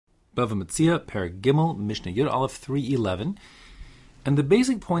Bava Metzia, Perek Gimel, Mishnah Yud Aleph 3:11. And the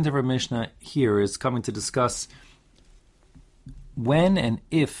basic point of our Mishnah here is coming to discuss when and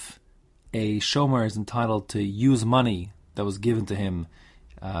if a shomer is entitled to use money that was given to him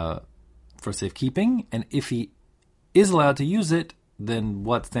for safekeeping, and if he is allowed to use it, then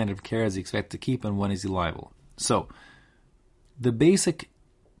what standard of care is he expected to keep and when is he liable? So, the basic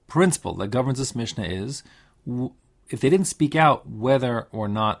principle that governs this Mishnah is if they didn't speak out whether or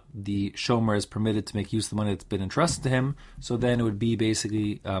not the shomer is permitted to make use of the money that's been entrusted to him, so then it would be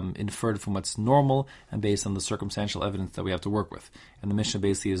basically inferred from what's normal and based on the circumstantial evidence that we have to work with. And the Mishnah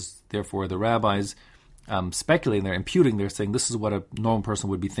basically is, therefore, the rabbis speculating, they're imputing, they're saying this is what a normal person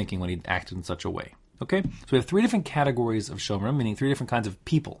would be thinking when he acted in such a way. Okay? So we have three different categories of shomer, meaning three different kinds of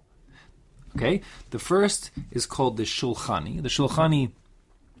people. Okay? The first is called the shulchani. The shulchani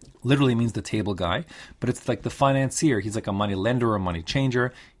literally means the table guy, but it's like the financier. He's like a money lender or a money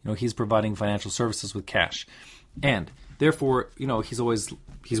changer. He's providing financial services with cash. And therefore,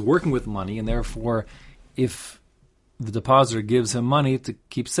 he's working with money, and therefore, if the depositor gives him money to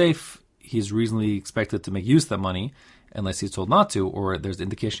keep safe, he's reasonably expected to make use of that money, unless he's told not to, or there's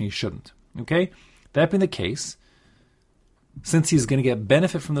indication he shouldn't. Okay? That being the case, since he's going to get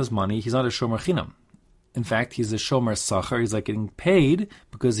benefit from this money, he's not a shomer chinam. In fact, he's a shomer sachar. He's like getting paid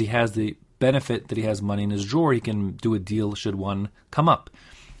because he has the benefit that he has money in his drawer. He can do a deal should one come up.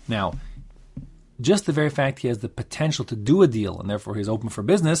 Now, just the very fact he has the potential to do a deal and therefore he's open for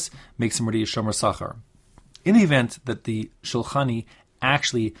business makes him already a shomer sachar. In the event that the shulchani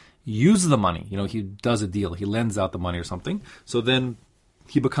actually uses the money, he does a deal, he lends out the money or something, so then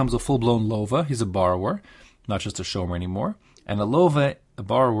he becomes a full-blown lova. He's a borrower, not just a shomer anymore. And a lova, a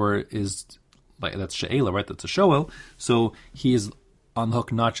borrower, is that's she'ela, right? That's a shoel. So he is on the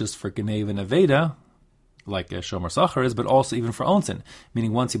hook not just for Genev and Aveda, like a shomer sachar is, but also even for onsin.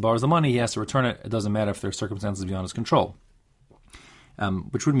 Meaning once he borrows the money, he has to return it. It doesn't matter if there are circumstances beyond his control.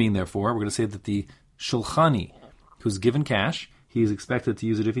 Which would mean, therefore, we're going to say that the shulchani, who's given cash, he's expected to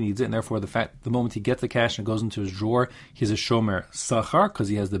use it if he needs it, and therefore the moment he gets the cash and it goes into his drawer, he's a shomer sachar because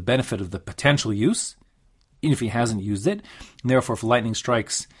he has the benefit of the potential use, even if he hasn't used it. And therefore, if lightning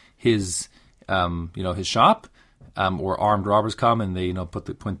strikes his shop, or armed robbers come and they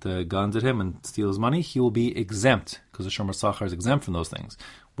point the guns at him and steal his money, he will be exempt because the shomer sachar is exempt from those things.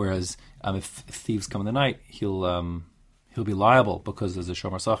 Whereas if thieves come in the night, he'll be liable because as a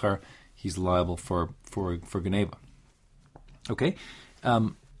shomer sachar, he's liable for geneva. Okay,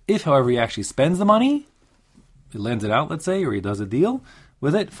 if however he actually spends the money, he lends it out, let's say, or he does a deal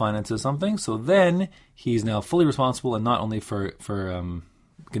with it, finances something, so then he's now fully responsible and not only for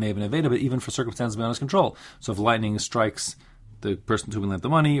Genev and Aveda, but even for circumstances beyond his control. So if lightning strikes the person to whom he lent the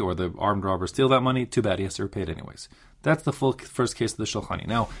money, or the armed robbers steal that money, too bad, he has to repay it anyways. That's the full first case of the shulchani.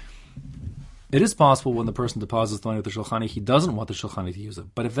 Now, it is possible when the person deposits the money with the shulchani, he doesn't want the shulchani to use it.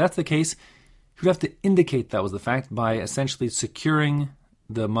 But if that's the case, you have to indicate that was the fact by essentially securing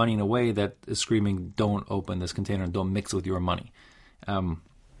the money in a way that is screaming, don't open this container and don't mix it with your money.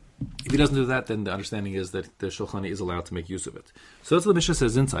 If he doesn't do that, then the understanding is that the shulchani is allowed to make use of it. So that's what the Mishnah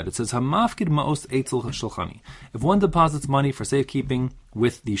says inside. It says, Hamafkid ma'os eitzel shulchani. If one deposits money for safekeeping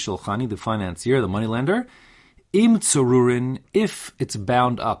with the shulchani, the financier, the moneylender, im tzururin, if it's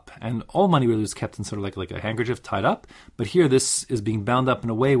bound up, and all money really is kept in sort of like a handkerchief tied up, but here this is being bound up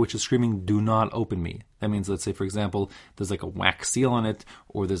in a way which is screaming, do not open me. That means, let's say, for example, there's like a wax seal on it,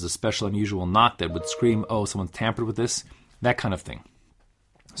 or there's a special unusual knot that would scream, oh, someone's tampered with this, that kind of thing.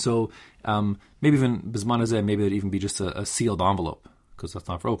 So maybe even Bisman Hazeh, maybe it'd even be just a sealed envelope, because that's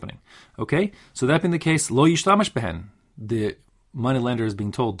not for opening. Okay? So that being the case, lo yishtamash behen. The money lender is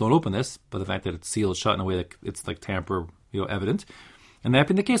being told, don't open this, but the fact that it's sealed shut in a way that it's like tamper evident. And that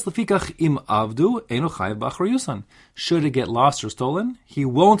being the case, lefikach im avdu eno chayav b'achrayusan. Should it get lost or stolen, he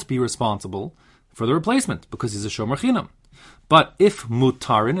won't be responsible for the replacement, because he's a shomer chinam. But if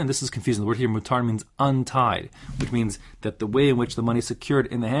mutarin, and this is confusing, the word here mutarin means untied, which means that the way in which the money is secured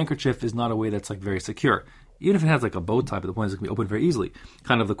in the handkerchief is not a way that's like very secure. Even if it has like a bow tie, but the point is it can be opened very easily.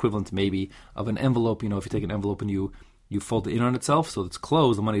 Kind of the equivalent maybe of an envelope. If you take an envelope and you fold it in on itself, so it's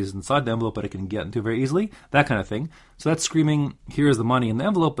closed, the money is inside the envelope, but it can get into it very easily, that kind of thing. So that's screaming, here is the money in the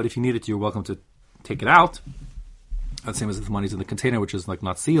envelope, but if you need it, you're welcome to take it out. That's the same as if the money's in the container, which is like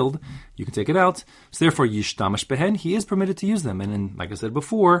not sealed. You can take it out. So therefore, yishtamash behen, he is permitted to use them. And then, like I said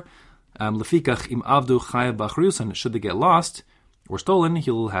before, lefikach im avdu chayav b'achrayusan, should they get lost or stolen,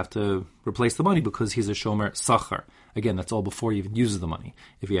 he'll have to replace the money because he's a shomer sachar. Again, that's all before he even uses the money.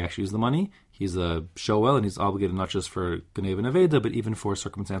 If he actually uses the money, he's a shoel, and he's obligated not just for Genev and Aveda, but even for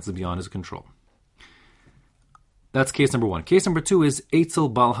circumstances beyond his control. That's case number one. Case number two is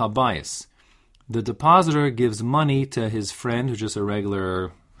Eitzel Bal Habayis. The depositor gives money to his friend, who's just a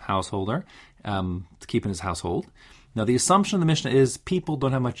regular householder, to keep in his household. Now, the assumption of the Mishnah is people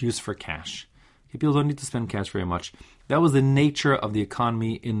don't have much use for cash. People don't need to spend cash very much. That was the nature of the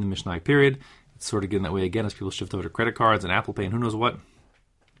economy in the Mishnah period. It's sort of getting that way again as people shift over to credit cards and Apple Pay and who knows what,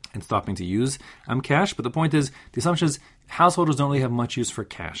 and stopping to use cash. But the point is, the assumption is householders don't really have much use for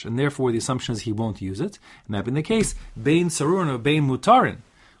cash, and therefore the assumption is he won't use it. And that being the case, bein sarurin or bein mutarin,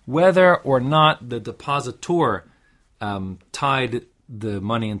 whether or not the depositor tied the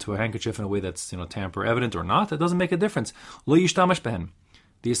money into a handkerchief in a way that's tamper evident or not, that doesn't make a difference. Lo yishtamash behen.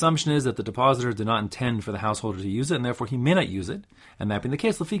 The assumption is that the depositor did not intend for the householder to use it, and therefore he may not use it. And that being the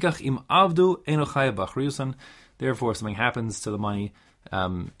case, lefikach im avdu eno chayav b'achriyusan. Therefore, if something happens to the money,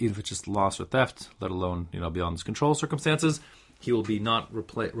 even if it's just loss or theft, let alone beyond his control circumstances, he will be not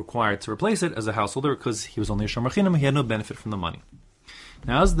required to replace it as a householder because he was only a shomer chinam. He had no benefit from the money.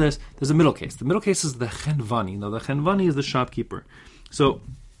 Now, as there's a middle case. The middle case is the chenvani. Now, the chenvani is the shopkeeper. So,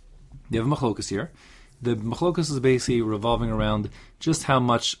 you have a machlokas here. The machlokas is basically revolving around just how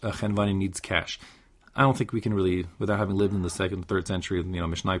much a chenvani needs cash. I don't think we can really, without having lived in the 2nd and 3rd century,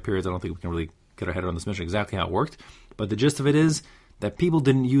 Mishnah periods, I don't think we can really get our head around this Mishnah exactly how it worked. But the gist of it is that people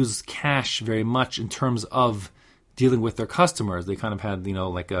didn't use cash very much in terms of dealing with their customers. They kind of had, they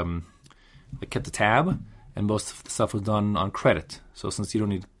kept a tab, and most of the stuff was done on credit. So since you don't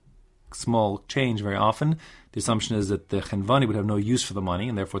need small change very often, the assumption is that the chenvani would have no use for the money,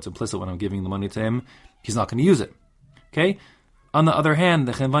 and therefore it's implicit when I'm giving the money to him, he's not going to use it. Okay? On the other hand,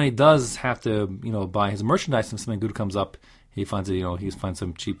 the chenvani does have to, buy his merchandise. If something good comes up, he finds it, he finds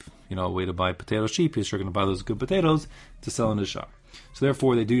some cheap, way to buy potatoes cheap. He's sure going to buy those good potatoes to sell in his shop. So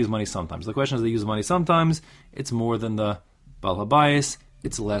therefore, they do use money sometimes. The question is, they use money sometimes. It's more than the Bal Habayis.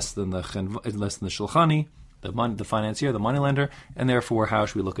 It's less than the shulchani, the financier, the moneylender, and therefore, how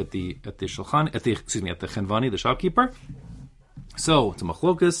should we look at the shulchani, at the chenvani, the shopkeeper? So it's a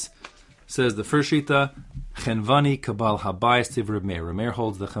machlokas. Says the first shita, chenvani kabal habayis tiv Reb Meir. Reb Meir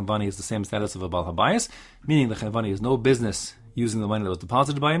holds the chenvani is the same status of a bal habayis, meaning the chenvani has no business using the money that was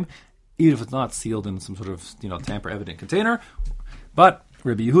deposited by him, even if it's not sealed in some sort of tamper evident container. But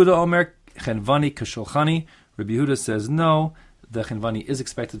Rabbi Yehuda Omer chenvani kashulchani. Rabbi Yehuda says no. The chenvani is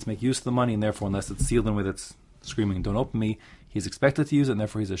expected to make use of the money, and therefore, unless it's sealed in a way that's screaming, "Don't open me," he's expected to use it, and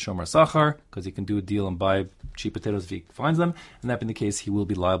therefore he's a shomer sachar because he can do a deal and buy cheap potatoes if he finds them. And that being the case, he will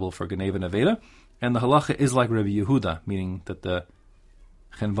be liable for geneva and aveda. And the halacha is like Rabbi Yehuda, meaning that the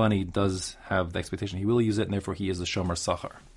chenvani does have the expectation he will use it, and therefore he is a shomer sachar.